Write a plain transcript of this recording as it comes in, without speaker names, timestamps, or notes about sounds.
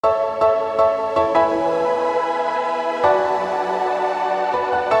What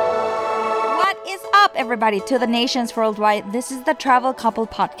is up, everybody, to the nations worldwide? This is the Travel Couple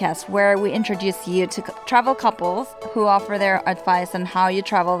Podcast, where we introduce you to travel couples who offer their advice on how you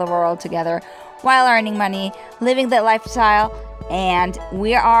travel the world together while earning money, living that lifestyle. And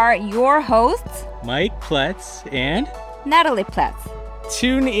we are your hosts, Mike Pletz and Natalie Pletz.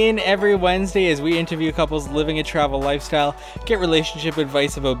 Tune in every Wednesday as we interview couples living a travel lifestyle, get relationship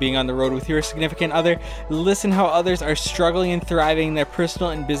advice about being on the road with your significant other, listen how others are struggling and thriving in their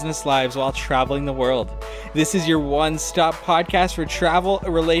personal and business lives while traveling the world. This is your one-stop podcast for travel,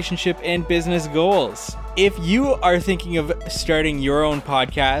 relationship, and business goals. If you are thinking of starting your own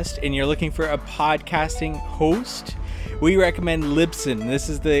podcast and you're looking for a podcasting host, we recommend Libsyn. This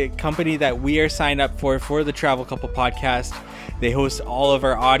is the company that we are signed up for the Travel Couple Podcast. They host all of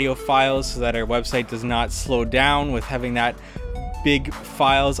our audio files so that our website does not slow down with having that big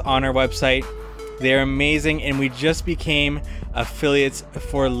files on our website. They're amazing, and we just became affiliates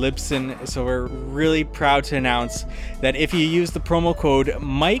for Libsyn, so we're really proud to announce that if you use the promo code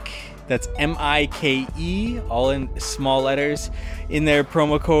MIKE, that's M-I-K-E, all in small letters, in their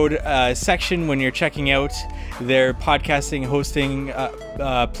promo code section when you're checking out their podcasting hosting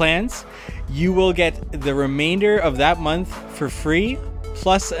plans, you will get the remainder of that month for free,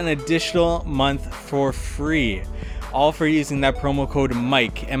 plus an additional month for free. All for using that promo code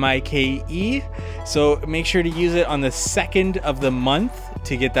MIKE, M-I-K-E. So make sure to use it on the 2nd of the month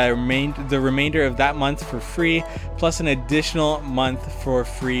to get that the remainder of that month for free, plus an additional month for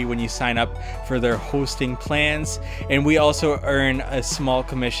free when you sign up for their hosting plans. And we also earn a small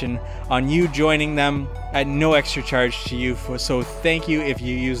commission on you joining them at no extra charge to you. So thank you if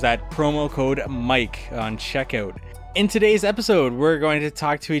you use that promo code MIKE on checkout. In today's episode, we're going to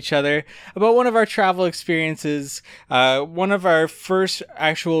talk to each other about one of our travel experiences, one of our first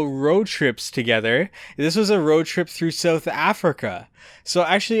actual road trips together. This was a road trip through South Africa. So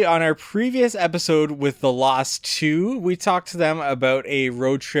actually, on our previous episode with The Lost 2, we talked to them about a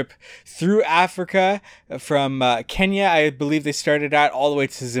road trip through Africa from Kenya. I believe they started out all the way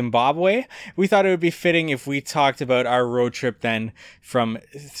to Zimbabwe. We thought it would be fitting if we talked about our road trip then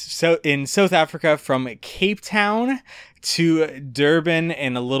in South Africa from Cape Town to Durban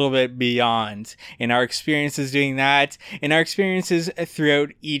and a little bit beyond, and our experiences doing that and our experiences throughout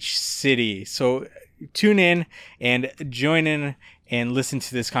each city. So tune in and join in and listen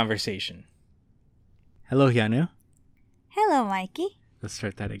to this conversation. Hello, Yanu. Hello, Mikey. Let's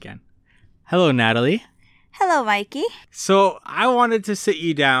start that again. Hello, Natalie. Hello, Mikey. So I wanted to sit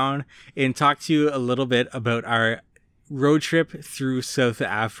you down and talk to you a little bit about our road trip through South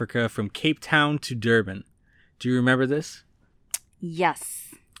Africa from Cape Town to Durban. Do you remember this?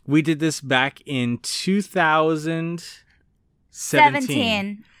 Yes. We did this back in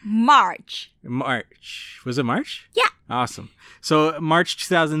 2017. March. Was it March? Yeah. Awesome. So March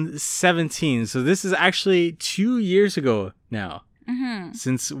 2017. So this is actually 2 years ago now.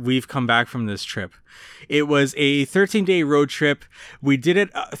 Since we've come back from this trip. It was a 13-day road trip. We did it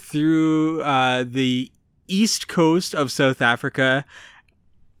through the east coast of South Africa.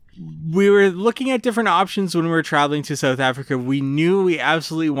 We were looking at different options when we were traveling to South Africa. We knew we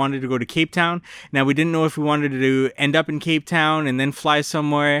absolutely wanted to go to Cape Town. Now, we didn't know if we wanted to end up in Cape Town and then fly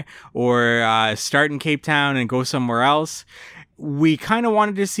somewhere, or start in Cape Town and go somewhere else. We kind of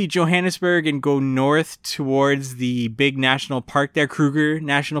wanted to see Johannesburg and go north towards the big national park there, Kruger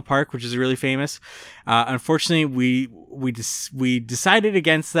National Park, which is really famous. Unfortunately, we decided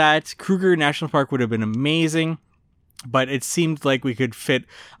against that. Kruger National Park would have been amazing, but it seemed like we could fit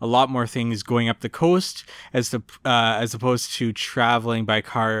a lot more things going up the coast as opposed to traveling by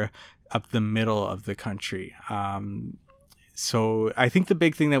car up the middle of the country. So I think the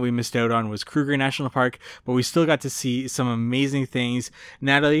big thing that we missed out on was Kruger National Park, but we still got to see some amazing things.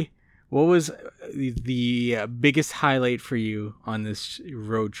 Natalie, what was the biggest highlight for you on this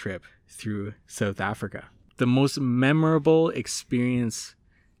road trip through South Africa? The most memorable experience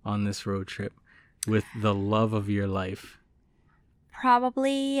on this road trip with the love of your life?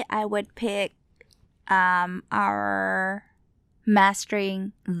 Probably I would pick our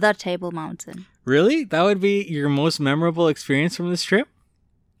mastering the Table Mountain. Really? That would be your most memorable experience from this trip?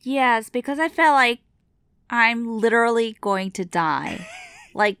 Yes, because I felt like I'm literally going to die.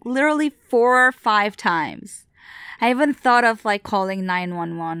 Like literally 4 or 5 times. I even thought of like calling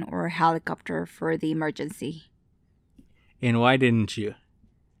 911 or a helicopter for the emergency. And why didn't you?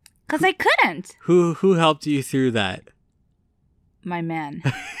 Because I couldn't. Who helped you through that? My man.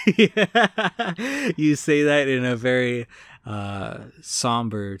 Yeah. You say that in a very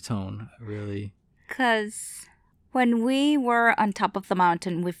somber tone, really. Because When we were on top of the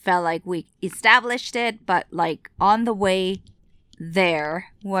mountain, we felt like we established it, but like on the way there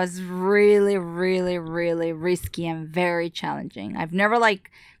was really, really, really risky and very challenging. I've never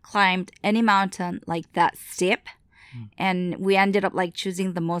like climbed any mountain like that steep. And we ended up like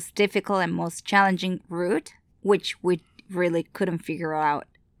choosing the most difficult and most challenging route, which we really couldn't figure out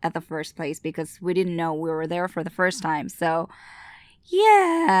at the first place because we didn't know we were there for the first time. So,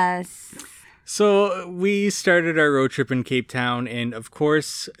 yes. So we started our road trip in Cape Town, and of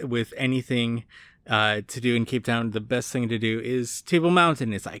course, with anything to do in Cape Town, the best thing to do is Table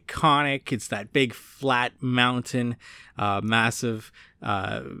Mountain. It's iconic. It's that big flat mountain, massive.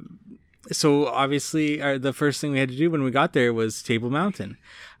 So obviously, the first thing we had to do when we got there was Table Mountain.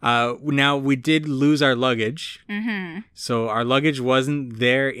 Now we did lose our luggage, so our luggage wasn't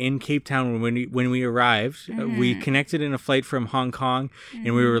there in Cape Town when we arrived. We connected in a flight from Hong Kong,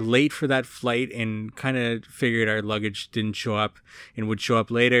 and we were late for that flight, and kind of figured our luggage didn't show up and would show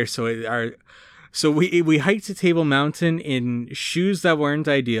up later. So we hiked to Table Mountain in shoes that weren't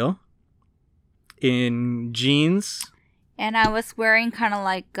ideal, in jeans. And I was wearing kind of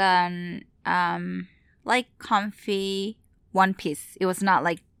like comfy one piece. It was not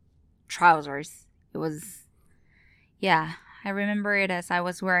like trousers. It was, yeah. I remember it as I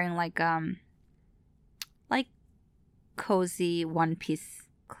was wearing like cozy one piece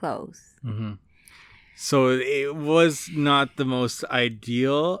clothes. Mm-hmm. So it was not the most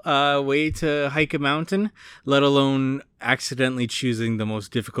ideal way to hike a mountain, let alone accidentally choosing the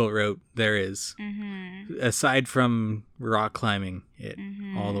most difficult route there is, aside from rock climbing it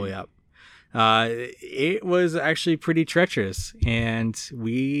all the way up. It was actually pretty treacherous, and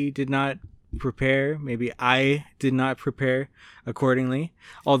we did not prepare. Maybe I did not prepare accordingly.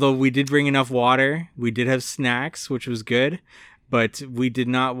 Although we did bring enough water, we did have snacks, which was good, but we did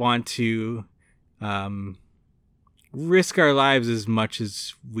not want to risk our lives as much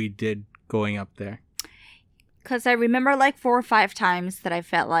as we did going up there. Because I remember like 4 or 5 times that I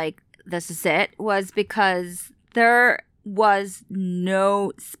felt like this is it, was because there was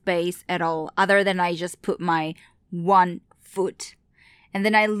no space at all other than I just put my one foot. And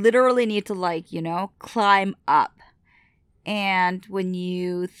then I literally need to like, you know, climb up. And when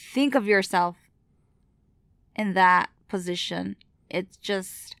you think of yourself in that position, it's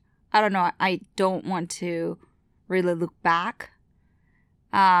just, I don't know, I don't want to really look back.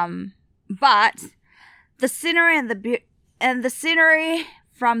 But the scenery and the scenery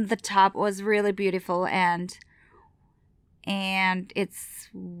from the top was really beautiful, and it's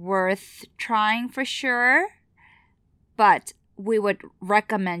worth trying for sure. But we would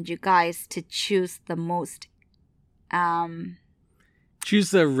recommend you guys to choose the most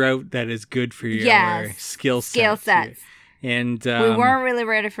choose the route that is good for your skill sets. And we weren't really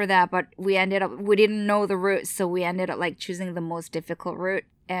ready for that, but we didn't know the route, so we ended up like choosing the most difficult route,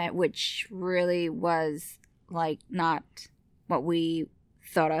 which really was like not what we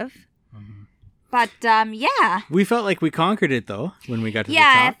thought of. But yeah, we felt like we conquered it though when we got to the top.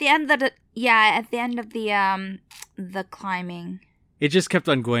 at the end of the climbing. It just kept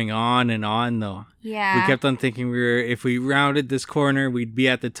on going on and on though. Yeah, we kept on thinking if we rounded this corner, we'd be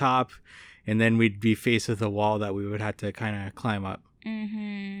at the top. And then we'd be faced with a wall that we would have to kind of climb up.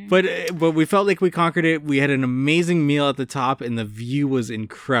 But we felt like we conquered it. We had an amazing meal at the top, and the view was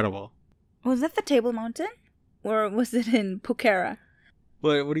incredible. Was that the Table Mountain? Or was it in Pokhara?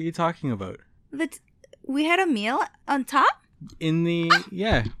 What are you talking about? We had a meal on top? We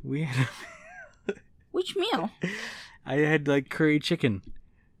had Which meal? I had like curry chicken.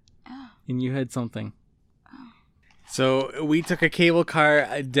 And you had something. So we took a cable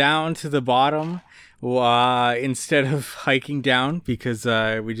car down to the bottom instead of hiking down because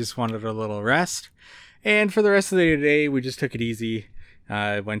we just wanted a little rest. And for the rest of the day, we just took it easy.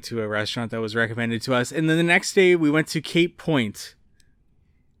 Went to a restaurant that was recommended to us. And then the next day, we went to Cape Point.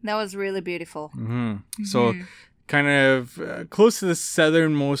 That was really beautiful. So kind of close to the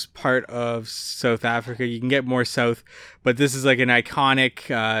southernmost part of South Africa. You can get more south, but this is like an iconic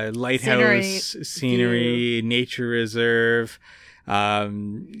lighthouse, scenery, nature reserve,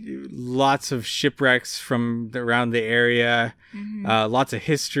 lots of shipwrecks from around the area, lots of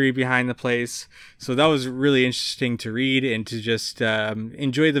history behind the place. So that was really interesting to read and to just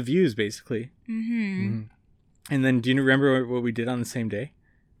enjoy the views, basically. And then do you remember what we did on the same day?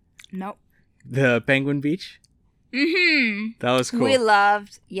 Nope. The Penguin Beach? That was cool. We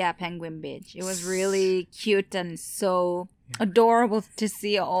loved, Penguin Beach. It was really cute and so adorable to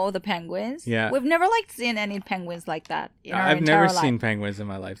see all the penguins. Yeah. We've never seen any penguins like that in our I've entire never life. seen penguins in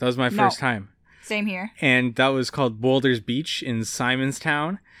my life. That was my first time. Same here. And that was called Boulders Beach in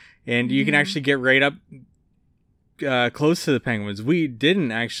Simonstown. And you can actually get right up close to the penguins. We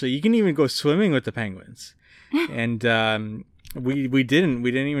didn't actually. You can even go swimming with the penguins, and we didn't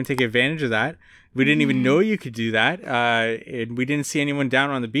even take advantage of that. We didn't even know you could do that, and we didn't see anyone down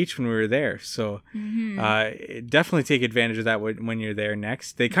on the beach when we were there. So definitely take advantage of that when you're there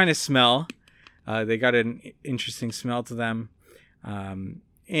next. They kind of smell. They got an interesting smell to them.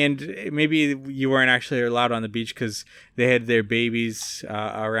 And maybe you weren't actually allowed on the beach because they had their babies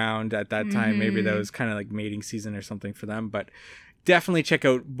around at that time. Maybe that was kind of like mating season or something for them. But definitely check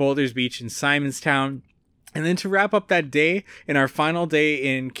out Boulders Beach in Simonstown. And then to wrap up that day, in our final day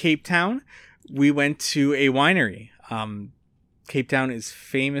in Cape Town, we went to a winery. Cape Town is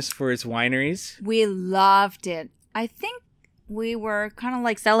famous for its wineries. We loved it. I think we were kind of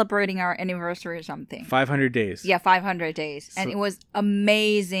like celebrating our anniversary or something. 500 days. Yeah, 500 days. And it was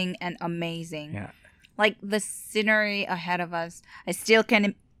amazing and amazing. Yeah. Like the scenery ahead of us, I still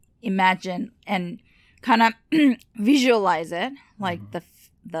can imagine and kind of visualize it. Like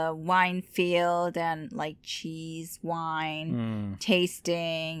the wine field and like cheese wine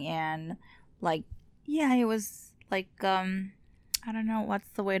tasting and like, yeah, it was like, I don't know what's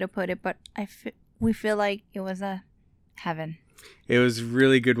the way to put it, but we feel like it was a heaven. It was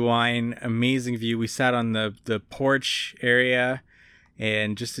really good wine, amazing view. We sat on the porch area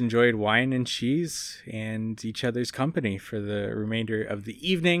and just enjoyed wine and cheese and each other's company for the remainder of the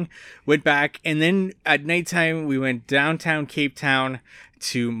evening. Went back, and then at nighttime we went downtown Cape Town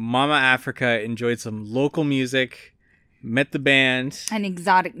to Mama Africa, enjoyed some local music, met the band. And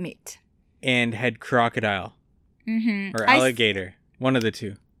exotic meat. And had crocodile. Or alligator. One of the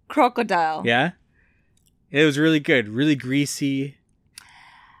two. Crocodile. Yeah? It was really good. Really greasy.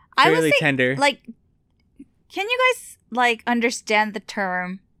 Fairly tender. Like, can you guys, like, understand the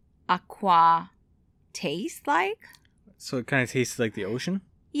term aqua taste like? So it kind of tastes like the ocean?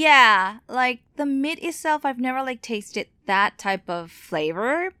 Yeah. Like, the meat itself, I've never, like, tasted that type of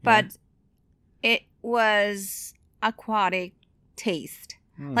flavor. But it was aquatic taste.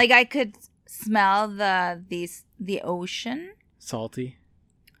 Like, I could smell the ocean. Salty.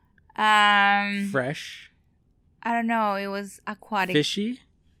 Fresh. I don't know. It was aquatic. Fishy?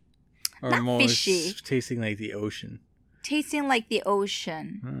 Or not more fishy. Tasting like the ocean? Tasting like the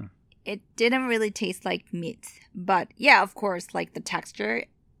ocean. It didn't really taste like meat. But yeah, of course, like the texture,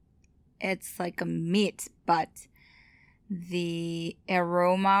 it's like a meat. But the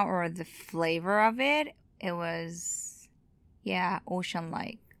aroma or the flavor of it, it was, yeah,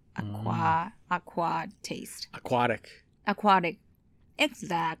 ocean-like. Aqua taste. Aquatic.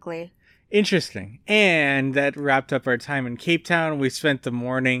 Exactly. Interesting. And that wrapped up our time in Cape Town. We spent the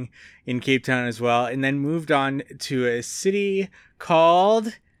morning in Cape Town as well, and then moved on to a city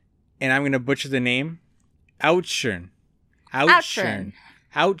called, and I'm going to butcher the name, Oudtshoorn.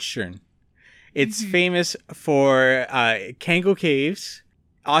 It's famous for Kango Caves,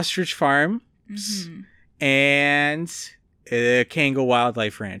 ostrich farms, and Kango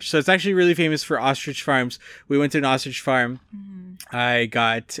Wildlife Ranch. So it's actually really famous for ostrich farms. We went to an ostrich farm. I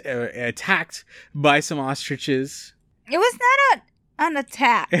got attacked by some ostriches. It was not an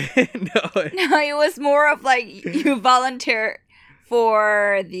attack. No, it was more of like you volunteer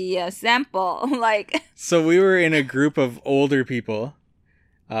for the sample. Like, so we were in a group of older people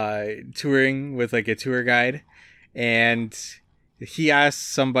touring with like a tour guide, and he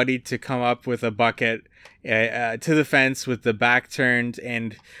asked somebody to come up with a bucket to the fence with the back turned,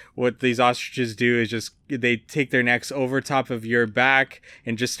 and what these ostriches do is just they take their necks over top of your back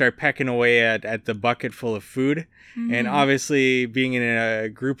and just start pecking away at the bucket full of food. And obviously, being in a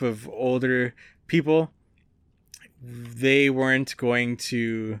group of older people, they weren't going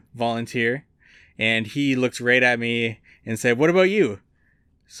to volunteer, and he looked right at me and said, "What about you?"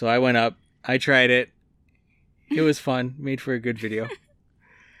 So I went up, I tried it. It was fun, made for a good video.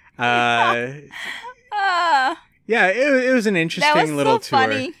 Yeah, it was an interesting little tour.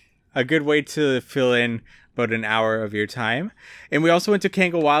 Funny. A good way to fill in about an hour of your time. And we also went to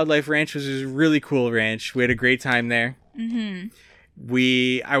Kango Wildlife Ranch, which is a really cool ranch. We had a great time there.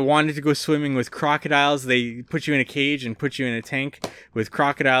 I wanted to go swimming with crocodiles. They put you in a cage and put you in a tank with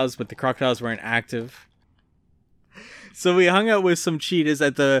crocodiles, but the crocodiles weren't active. So we hung out with some cheetahs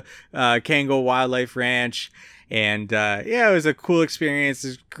at the Kango Wildlife Ranch. And it was a cool experience. It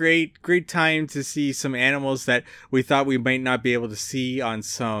was great time to see some animals that we thought we might not be able to see on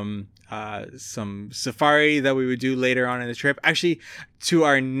some safari that we would do later on in the trip. Actually, to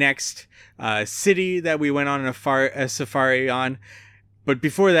our next city that we went on a safari on. But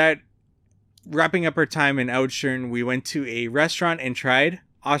before that, wrapping up our time in Oudtshoorn, we went to a restaurant and tried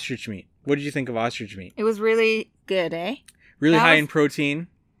ostrich meat. What did you think of ostrich meat? It was really good, eh? Really high in protein.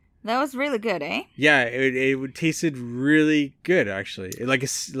 That was really good, eh? Yeah, it tasted really good actually. Like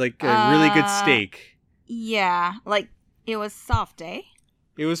a really good steak. Yeah, like it was soft, eh?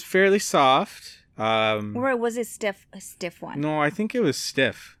 It was fairly soft. Or was it a stiff one? No, I think it was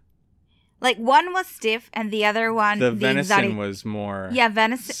stiff. Like one was stiff and the other one The venison was more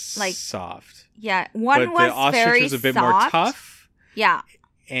venison like soft. Yeah, one but was the ostrich very was a bit soft. more tough. Yeah.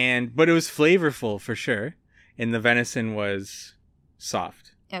 But it was flavorful for sure. And the venison was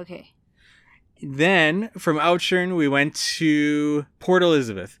soft. Okay. Then from Outshern, we went to Port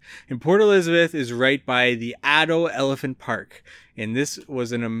Elizabeth. And Port Elizabeth is right by the Addo Elephant Park. And this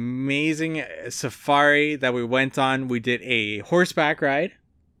was an amazing safari that we went on. We did a horseback ride.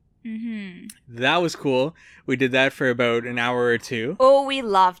 Mm-hmm. That was cool. We did that for about an hour or two. Oh, we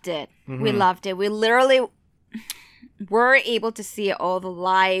loved it. Mm-hmm. We loved it. We literally were able to see all the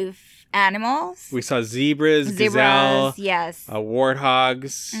live animals. We saw zebras, gazelle, yes,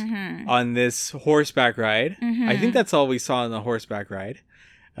 warthogs on this horseback ride. Mm-hmm. I think that's all we saw on the horseback ride.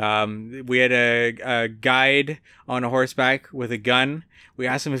 We had a guide on a horseback with a gun. We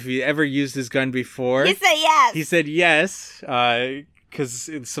asked him if he ever used his gun before. He said yes. He said yes, because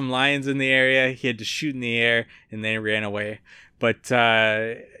some lions in the area. He had to shoot in the air, and then he ran away. But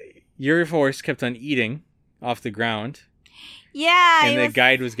your horse kept on eating off the ground. Yeah, and the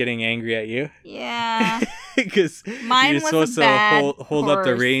guide was getting angry at you. Yeah, because mine you're was supposed a bad to hold up the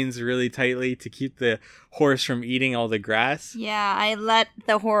horse. reins really tightly to keep the horse from eating all the grass. Yeah, I let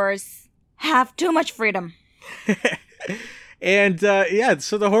the horse have too much freedom. And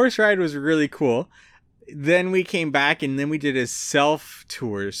so the horse ride was really cool. Then we came back and then we did a self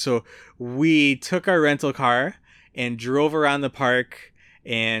tour. So we took our rental car and drove around the park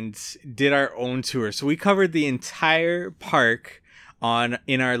and did our own tour. So we covered the entire park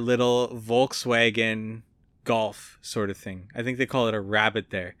in our little Volkswagen Golf sort of thing. I think they call it a Rabbit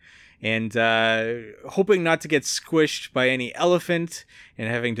there. And hoping not to get squished by any elephant and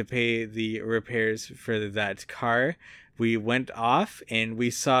having to pay the repairs for that car, we went off and we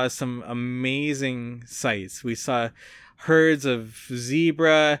saw some amazing sights. We saw herds of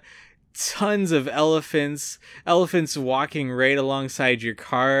zebra, tons of elephants walking right alongside your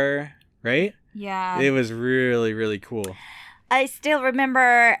car, right? Yeah. It was really, really cool. I still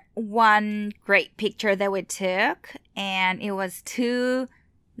remember one great picture that we took, and it was two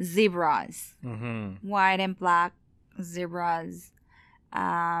zebras, white and black zebras,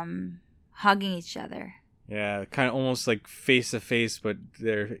 hugging each other. Yeah, kind of almost like face to face, but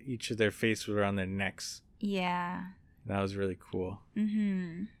each of their face was around their necks. Yeah. That was really cool.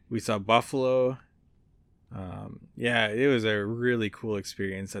 Mm-hmm. We saw buffalo. It was a really cool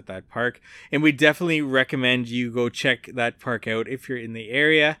experience at that park. And we definitely recommend you go check that park out if you're in the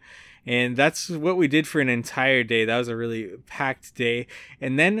area. And that's what we did for an entire day. That was a really packed day.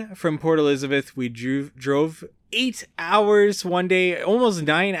 And then from Port Elizabeth, we drove 8 hours one day, almost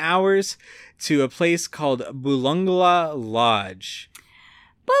 9 hours, to a place called Bulungala Lodge.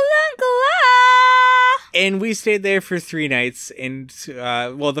 And we stayed there for 3 nights. And,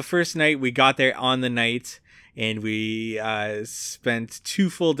 the first night we got there on the night. And we spent 2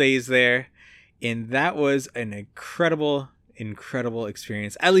 full days there. And that was an incredible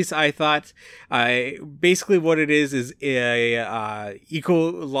experience. At least I thought. Basically what it is a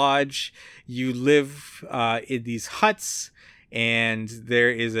eco lodge. You live in these huts. And there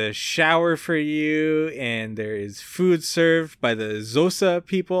is a shower for you, and there is food served by the Xhosa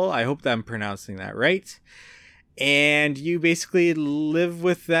people. I hope that I'm pronouncing that right. And you basically live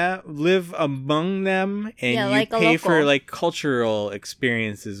among them, and you pay for like cultural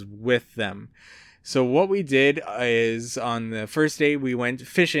experiences with them. So what we did is on the first day we went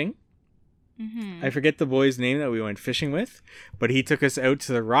fishing. I forget the boy's name that we went fishing with, but he took us out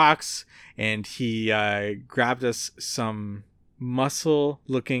to the rocks, and he grabbed us some mussel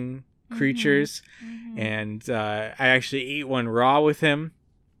looking creatures and I actually ate one raw with him,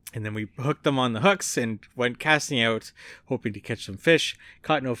 and then we hooked them on the hooks and went casting out hoping to catch some fish.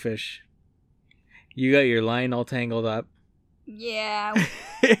 Caught no fish. You got your line all tangled up. Yeah.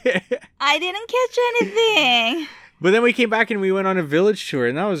 I didn't catch anything. But then we came back and we went on a village tour,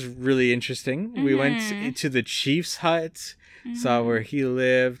 and that was really interesting. We went to the chief's hut, saw where he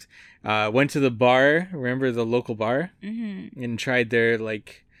lived. Went to the bar, remember the local bar, and tried their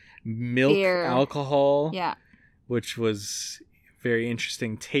like milk beer. Alcohol, which was very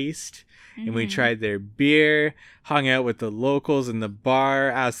interesting taste. And we tried their beer, hung out with the locals in the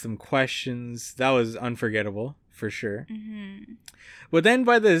bar, asked them questions. That was unforgettable for sure. Mm-hmm. But then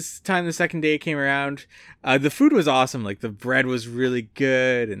by this time the second day came around, the food was awesome. Like the bread was really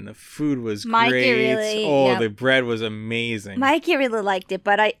good and the food was great. The bread was amazing. Mikey really liked it,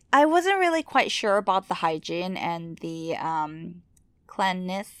 but I wasn't really quite sure about the hygiene and the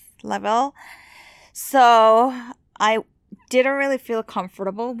cleanliness level. So I didn't really feel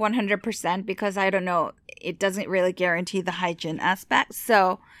comfortable 100% because I don't know, it doesn't really guarantee the hygiene aspect.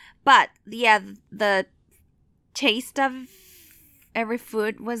 So, but yeah, the taste of every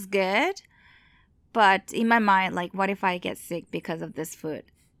food was good. But in my mind, like, what if I get sick because of this food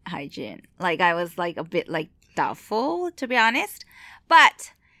hygiene? Like, I was like a bit like doubtful, to be honest.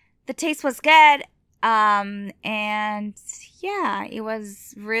 But the taste was good. And yeah, it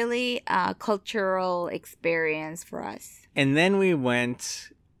was really a cultural experience for us. And then we went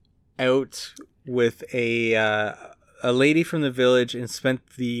out with a lady from the village and spent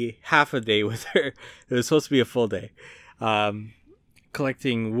the half a day with her. It was supposed to be a full day,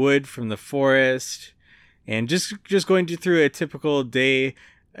 collecting wood from the forest and just going through a typical day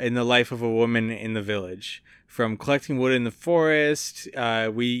in the life of a woman in the village. From collecting wood in the forest,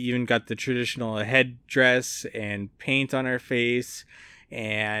 we even got the traditional headdress and paint on our face,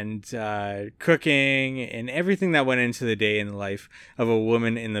 and cooking and everything that went into the day in the life of a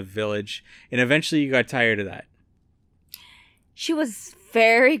woman in the village. And eventually you got tired of that. She was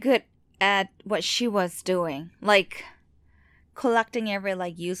very good at what she was doing, like collecting every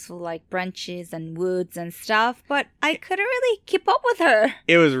like useful like branches and woods and stuff, but I couldn't really keep up with her.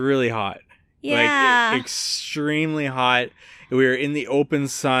 It was really hot. Yeah. Like extremely hot. We were in the open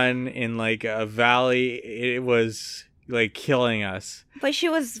sun in like a valley. It was like killing us. But she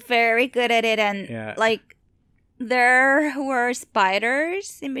was very good at it, and like there were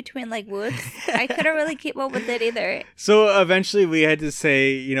spiders in between like woods. I couldn't really keep up with it either. So eventually we had to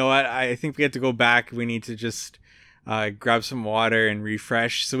say, you know what, I think we have to go back. We need to just grab some water and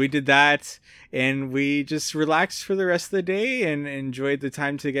refresh. So we did that, and we just relaxed for the rest of the day and enjoyed the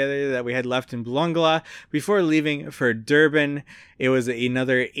time together that we had left in Belongla before leaving for Durban. It was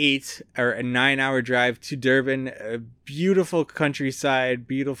another 8 or a 9-hour drive to Durban. A beautiful countryside,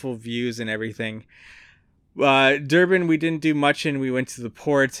 beautiful views and everything. Durban we didn't do much in. We went to the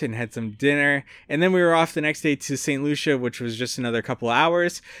port and had some dinner, and then we were off the next day to St. Lucia, which was just another couple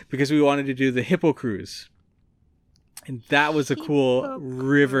hours because we wanted to do the Hippo Cruise. And that was a cool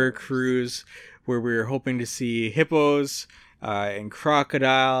river cruise where we were hoping to see hippos and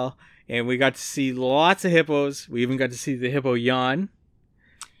crocodile. And we got to see lots of hippos. We even got to see the hippo yawn.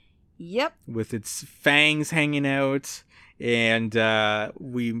 Yep. With its fangs hanging out. And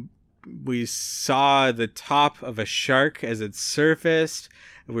we saw the top of a shark as it surfaced.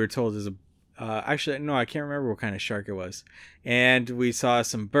 We were told there's a... actually, no, I can't remember what kind of shark it was. And we saw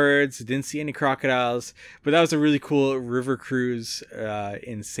some birds. Didn't see any crocodiles. But that was a really cool river cruise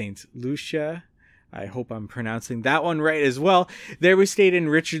in St. Lucia. I hope I'm pronouncing that one right as well. There we stayed in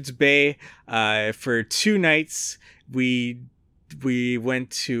Richards Bay for 2 nights. We went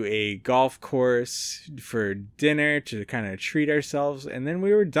to a golf course for dinner to kind of treat ourselves. And then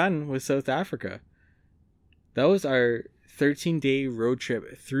we were done with South Africa. That was our 13-day road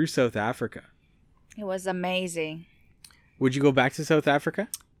trip through South Africa. It was amazing. Would you go back to South Africa?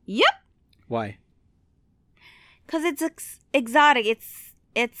 Yep. Why? Because it's exotic.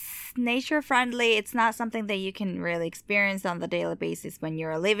 It's nature friendly. It's not something that you can really experience on the daily basis when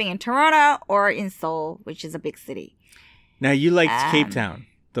you're living in Toronto or in Seoul, which is a big city. Now, you liked Cape Town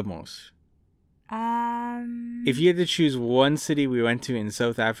the most. If you had to choose one city we went to in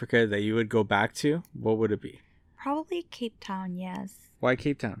South Africa that you would go back to, what would it be? Probably Cape Town, yes. Why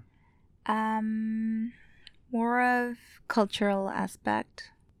Cape Town? More of cultural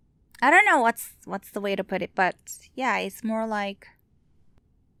aspect. I don't know what's the way to put it, but yeah, it's more like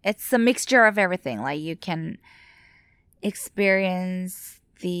it's a mixture of everything. Like you can experience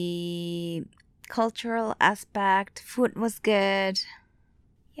the cultural aspect. Food was good.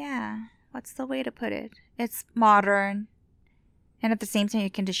 Yeah, what's the way to put it? It's modern, and at the same time you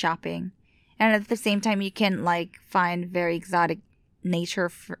can do shopping. And at the same time, you can like find very exotic,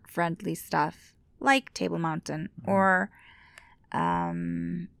 nature-friendly stuff, like Table Mountain or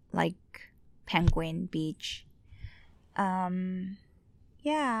like Penguin Beach.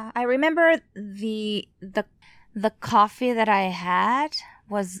 Yeah, I remember the coffee that I had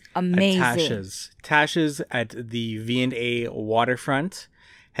was amazing. At Tasha's at the V&A waterfront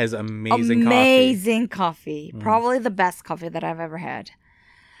has amazing coffee. Probably the best coffee that I've ever had.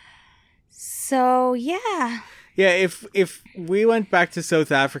 So, yeah. Yeah, if we went back to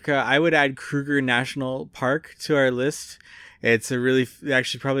South Africa, I would add Kruger National Park to our list. It's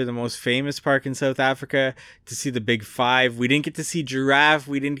actually probably the most famous park in South Africa, to see the big five. We didn't get to see giraffe.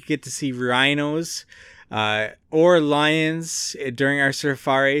 We didn't get to see rhinos or lions during our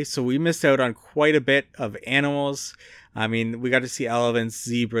safari. So we missed out on quite a bit of animals. I mean, we got to see elephants,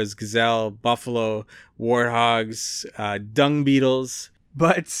 zebras, gazelle, buffalo, warthogs, dung beetles.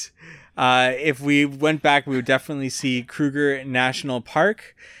 But if we went back, we would definitely see Kruger National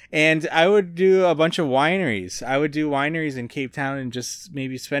Park. And I would do a bunch of wineries. I would do wineries in Cape Town and just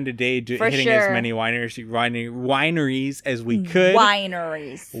maybe spend a day hitting as many wineries as we could.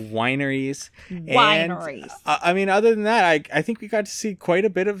 Wineries. And, I mean, other than that, I think we got to see quite a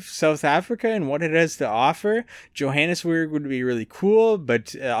bit of South Africa and what it has to offer. Johannesburg would be really cool,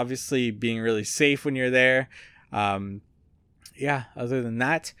 but obviously being really safe when you're there. Yeah, other than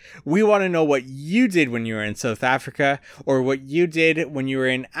that, we want to know what you did when you were in South Africa, or what you did when you were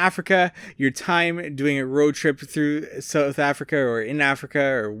in Africa, your time doing a road trip through South Africa or in Africa,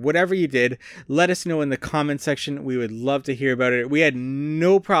 or whatever you did. Let us know in the comment section. We would love to hear about it. We had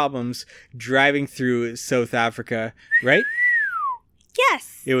no problems driving through South Africa, right?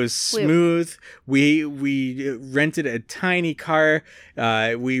 Yes. It was smooth. We rented a tiny car.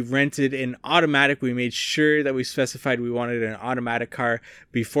 We rented an automatic. We made sure that we specified we wanted an automatic car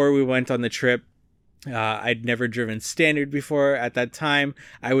before we went on the trip. I'd never driven standard before at that time.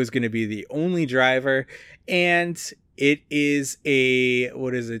 I was going to be the only driver. And it is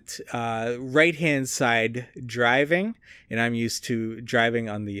right-hand side driving. And I'm used to driving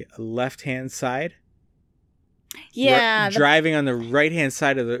on the left-hand side. Yeah. Driving on the right-hand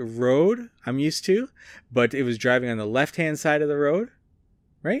side of the road, I'm used to, but it was driving on the left-hand side of the road,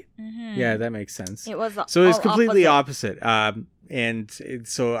 right? Mm-hmm. Yeah, that makes sense. It was so it's completely opposite.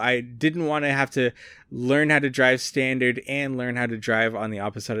 So I didn't want to have to learn how to drive standard and learn how to drive on the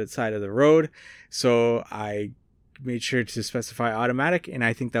opposite side of the road. So I made sure to specify automatic, and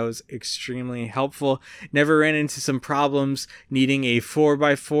I think that was extremely helpful. Never ran into some problems needing a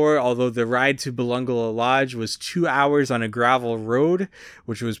 4x4, although the ride to Belungula Lodge was 2 hours on a gravel road,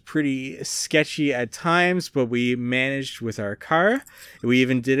 which was pretty sketchy at times, but we managed with our car. We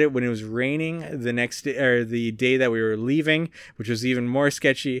even did it when it was raining the next day, or the day that we were leaving, which was even more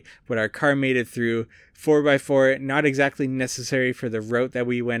sketchy, but our car made it through. 4x4, not exactly necessary for the route that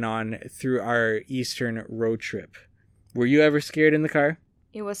we went on through our Eastern road trip. Were you ever scared in the car?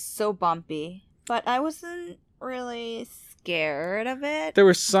 It was so bumpy, but I wasn't really scared of it. There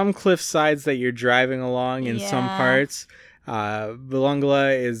were some cliff sides that you're driving along in some parts.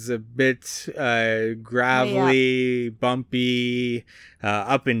 Belungula is a bit gravelly, bumpy,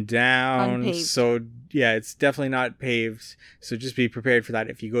 up and down. Unpaved. So yeah, it's definitely not paved. So just be prepared for that.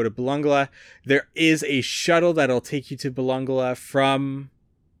 If you go to Belungula, there is a shuttle that'll take you to Belungula from,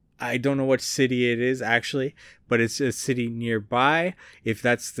 I don't know what city it is actually, but it's a city nearby if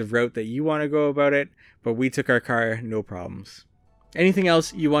that's the route that you want to go about it. But we took our car, no problems. Anything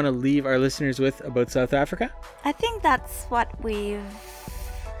else you want to leave our listeners with about South Africa? I think that's what we've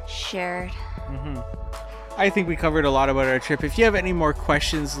shared. Mm-hmm. I think we covered a lot about our trip. If you have any more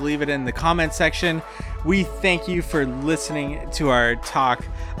questions, leave it in the comment section. We thank you for listening to our talk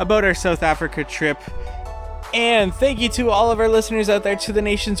about our South Africa trip. And thank you to all of our listeners out there, to the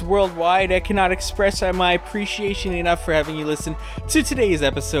nations worldwide. I cannot express my appreciation enough for having you listen to today's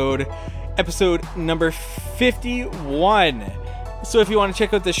episode number 51. So if you want to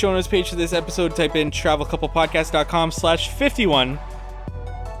check out the show notes page for this episode, type in travelcouplepodcast.com/51.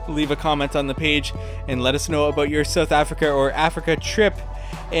 Leave a comment on the page and let us know about your South Africa or Africa trip.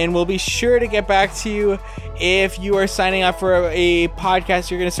 And we'll be sure to get back to you if you are signing up for a podcast.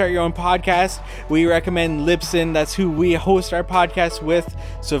 You're going to start your own podcast. We recommend Libsyn. That's who we host our podcast with.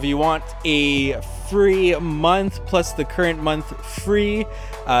 So if you want a free month plus the current month free,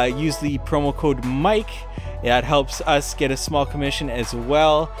 use the promo code Mike. That helps us get a small commission as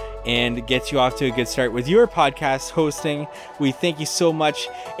well and gets you off to a good start with your podcast hosting. We thank you so much.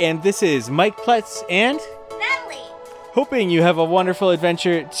 And this is Mike Pletz and Natalie. Hoping you have a wonderful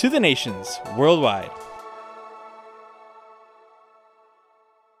adventure to the nations worldwide.